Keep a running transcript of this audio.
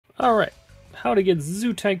Alright, how to get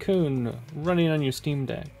Zoo Tycoon running on your Steam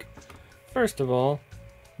Deck. First of all,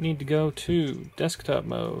 you need to go to desktop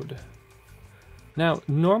mode. Now,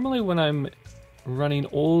 normally when I'm running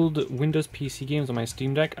old Windows PC games on my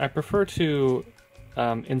Steam Deck, I prefer to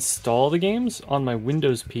install the games on my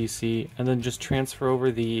Windows PC and then just transfer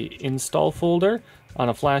over the install folder on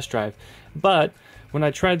a flash drive. But when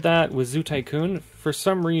I tried that with Zoo Tycoon, for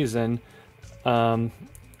some reason,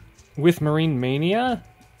 with Mania,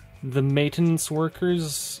 the maintenance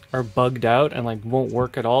workers are bugged out and like won't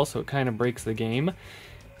work at all, so it kind of breaks the game.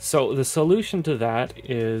 So the solution to that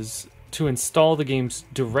is to install the games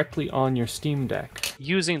directly on your Steam Deck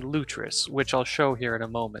using Lutris, which I'll show here in a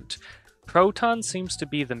moment. Proton seems to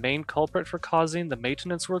be the main culprit for causing the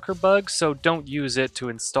maintenance worker bug, so don't use it to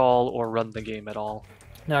install or run the game at all.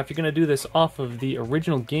 Now, if you're going to do this off of the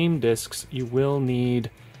original game discs, you will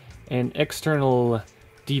need an external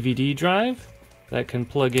DVD drive that can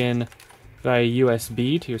plug in via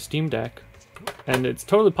USB to your Steam Deck. And it's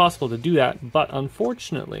totally possible to do that, but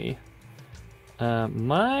unfortunately,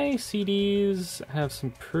 my CDs have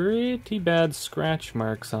some pretty bad scratch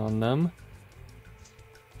marks on them.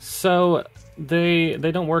 So they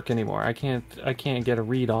don't work anymore. I can't get a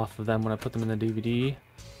read off of them when I put them in the DVD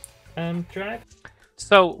drive.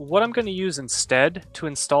 So what I'm going to use instead to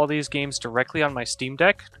install these games directly on my Steam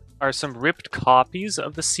Deck are some ripped copies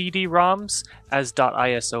of the CD-ROMs as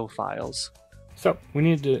 .iso files. So we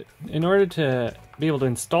need to, in order to be able to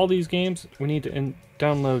install these games, we need to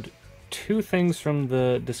download two things from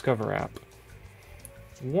the Discover app.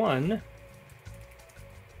 One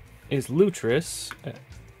is Lutris,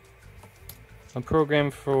 a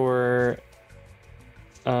program for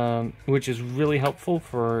which is really helpful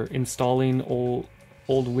for installing old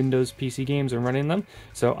Windows PC games and running them.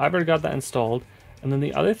 So I've already got that installed. And then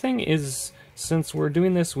the other thing is, since we're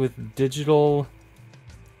doing this with digital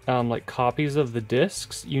like copies of the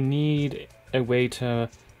discs, you need a way to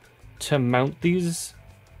mount these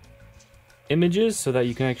images so that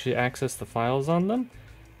you can actually access the files on them.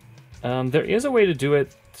 There is a way to do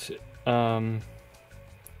it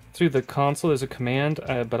through the console. There's a command,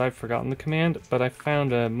 but I've forgotten the command, but I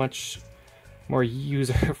found a much more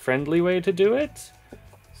user-friendly way to do it.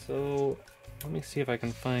 So let me see if I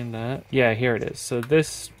can find that. Yeah, here it is. So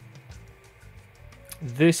this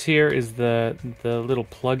here is the little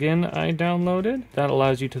plugin I downloaded. That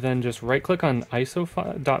allows you to then just right-click on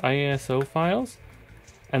 .iso files,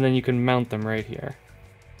 and then you can mount them right here.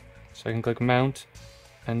 So I can click Mount,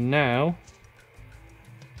 and now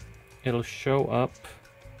it'll show up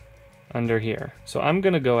under here. So I'm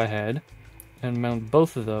going to go ahead and mount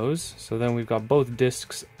both of those. So then we've got both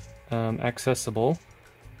discs accessible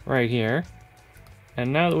right here.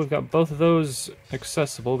 And now that we've got both of those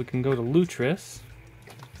accessible, we can go to Lutris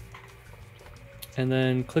and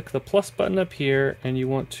then click the plus button up here, and you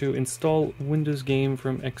want to install Windows game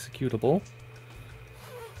from executable.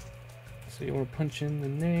 So you want to punch in the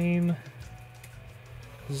name,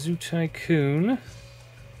 Zoo Tycoon,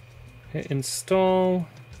 hit install,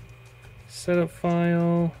 setup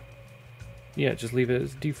file, yeah, just leave it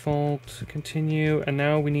as default, continue, and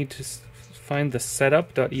now we need to find the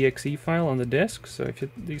setup.exe file on the disk. So if you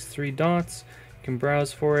hit these three dots, you can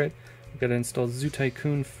browse for it. We've got to install Zoo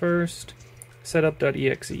Tycoon first,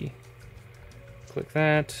 setup.exe. Click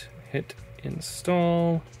that, hit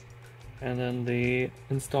install, and then the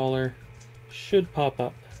installer should pop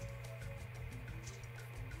up.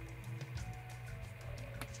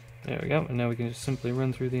 There we go, and now we can just simply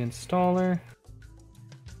run through the installer.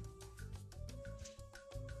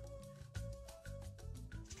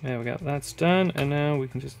 There we go, that's done, and now we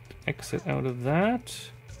can just exit out of that.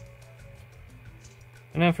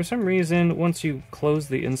 And now for some reason, once you close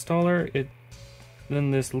the installer, then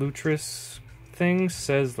this Lutris thing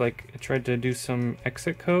says like it tried to do some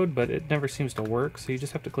exit code, but it never seems to work, so you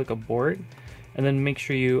just have to click abort, and then make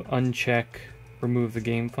sure you uncheck remove the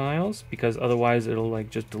game files, because otherwise it'll like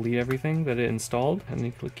just delete everything that it installed. And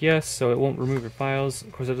you click yes, so it won't remove your files.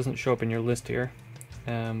 Of course, it doesn't show up in your list here,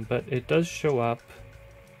 but it does show up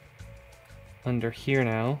under here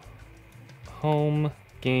now, Home,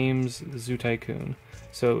 Games, Zoo Tycoon.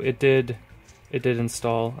 So it did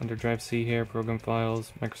install under Drive C here, Program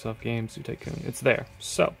Files, Microsoft Games, Zoo Tycoon. It's there.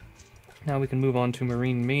 So now we can move on to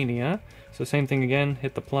Marine Mania. So same thing again,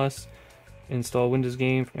 hit the plus, install Windows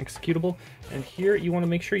game from executable, and here you want to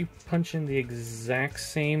make sure you punch in the exact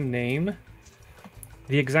same name,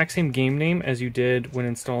 the exact same game name as you did when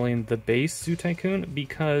installing the base Zoo Tycoon,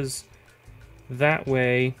 because that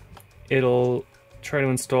way it'll try to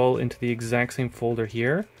install into the exact same folder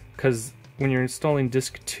here, because when you're installing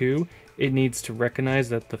disk 2, it needs to recognize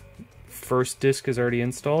that the first disk is already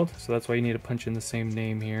installed, so that's why you need to punch in the same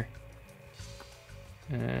name here.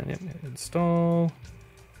 And yep, install.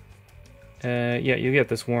 Yeah, you get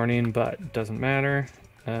this warning, but it doesn't matter.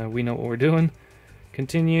 We know what we're doing.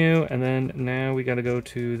 Continue, and then now we gotta go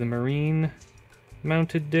to the marine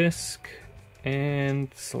mounted disk and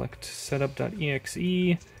select setup.exe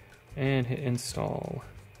and hit install.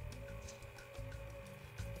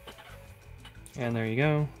 And there you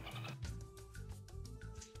go.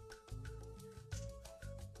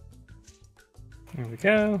 There we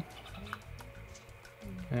go.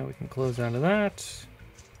 Now we can close out of that.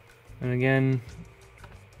 And again,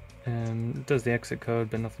 it does the exit code,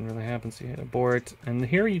 but nothing really happens, so you hit abort. And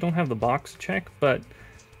here you don't have the box check, but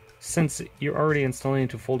since you're already installing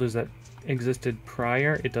into folders that existed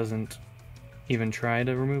prior, it doesn't even try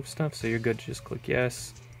to remove stuff, so you're good to just click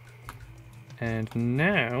yes. And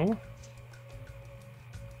now,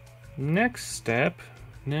 next step,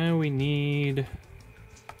 now we need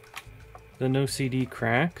the NoCD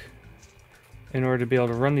crack in order to be able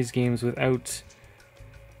to run these games without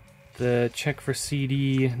the check for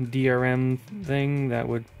CD DRM thing that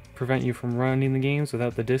would prevent you from running the games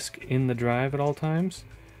without the disk in the drive at all times.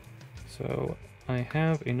 So I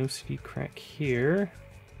have a NoCD crack here,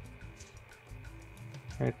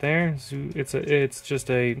 right there. It's just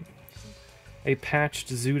a patched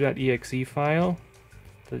zoo.exe file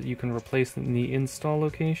that you can replace in the install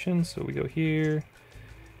location. So we go here,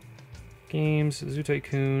 Games, Zoo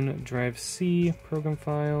Tycoon, Drive C, Program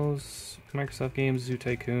Files, Microsoft Games, Zoo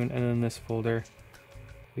Tycoon, and then this folder.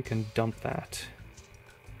 We can dump that.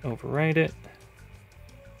 Overwrite it.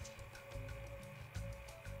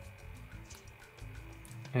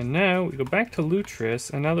 And now we go back to Lutris,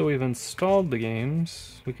 and now that we've installed the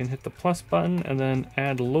games, we can hit the plus button and then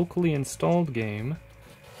add locally installed game.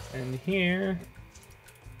 And here,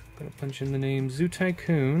 I'm going to punch in the name Zoo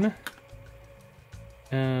Tycoon.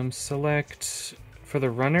 Select, for the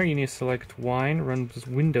runner, you need to select Wine, run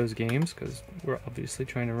Windows games, because we're obviously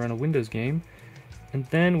trying to run a Windows game. And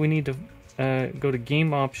then we need to go to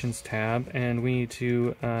Game Options tab, and we need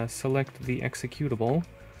to select the executable,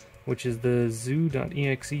 which is the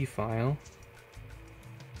zoo.exe file.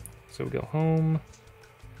 So we go Home,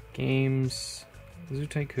 Games, Zoo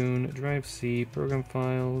Tycoon, Drive C, Program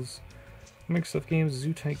Files, Microsoft Games,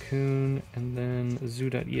 Zoo Tycoon, and then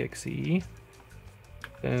zoo.exe.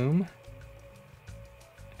 Boom.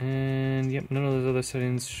 And yep, none of those other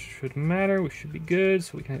settings should matter. We should be good,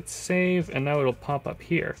 so we can hit save, and now it'll pop up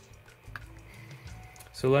here.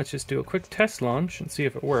 So let's just do a quick test launch and see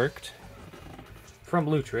if it worked. From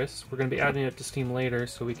Lutris, we're going to be adding it to Steam later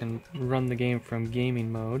so we can run the game from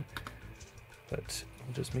gaming mode. But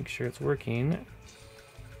we'll just make sure it's working.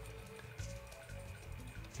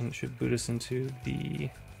 And it should boot us into the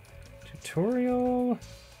tutorial.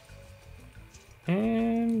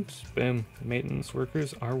 And boom, the maintenance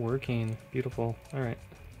workers are working. Beautiful. Alright.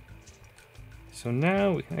 So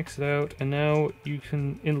now we can exit out, and now you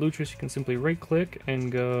can, in Lutris, you can simply right click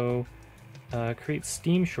and go create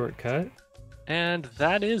Steam shortcut. And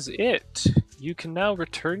that is it. You can now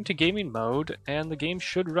return to gaming mode, and the game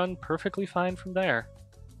should run perfectly fine from there.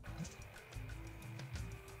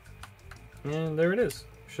 And there it is.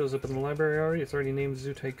 Shows up in the library already. It's already named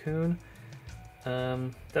Zoo Tycoon.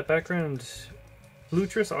 That background,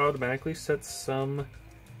 Lutris automatically sets some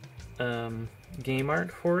game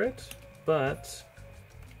art for it, but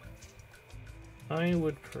I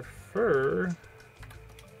would prefer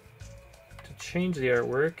to change the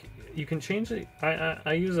artwork. You can change it.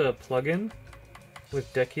 I use a plugin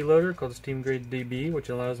with Decky Loader called Steam Grid DB, which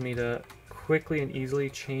allows me to quickly and easily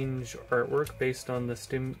change artwork based on the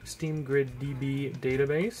Steam Grid DB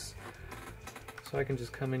database. So I can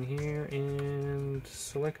just come in here and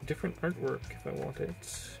select different artwork if I want it.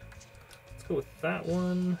 Let's go with that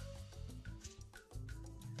one.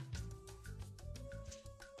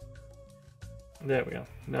 There we go.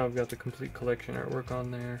 Now I've got the complete collection artwork on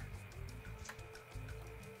there.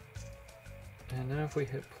 And now if we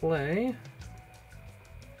hit play,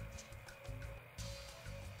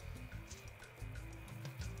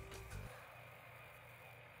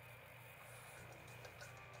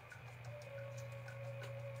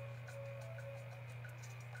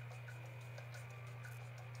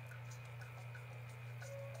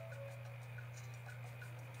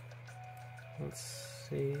 let's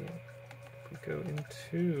see if we go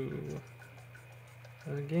into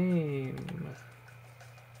the game.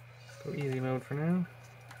 Go easy mode for now.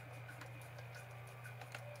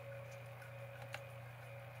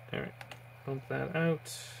 Alright, bump that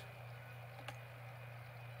out.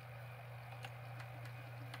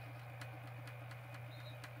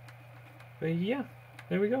 But yeah,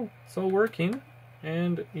 there we go. It's all working,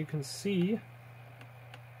 and you can see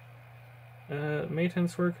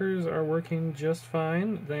maintenance workers are working just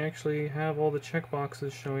fine. They actually have all the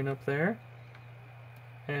checkboxes showing up there.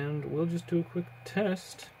 And we'll just do a quick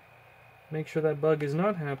test. Make sure that bug is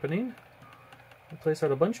not happening. We'll place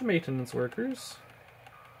out a bunch of maintenance workers.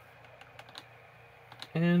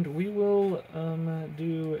 And we will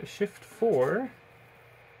do Shift 4.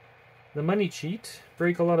 The money cheat,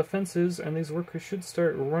 break a lot of fences, and these workers should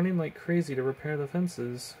start running like crazy to repair the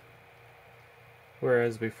fences.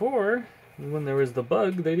 Whereas before, when there was the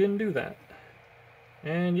bug, they didn't do that.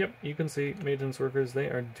 And yep, you can see maintenance workers, they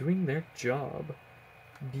are doing their job.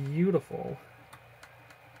 Beautiful.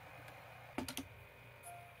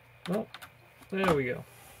 Well, there we go.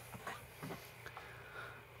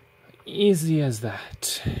 Easy as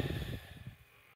that.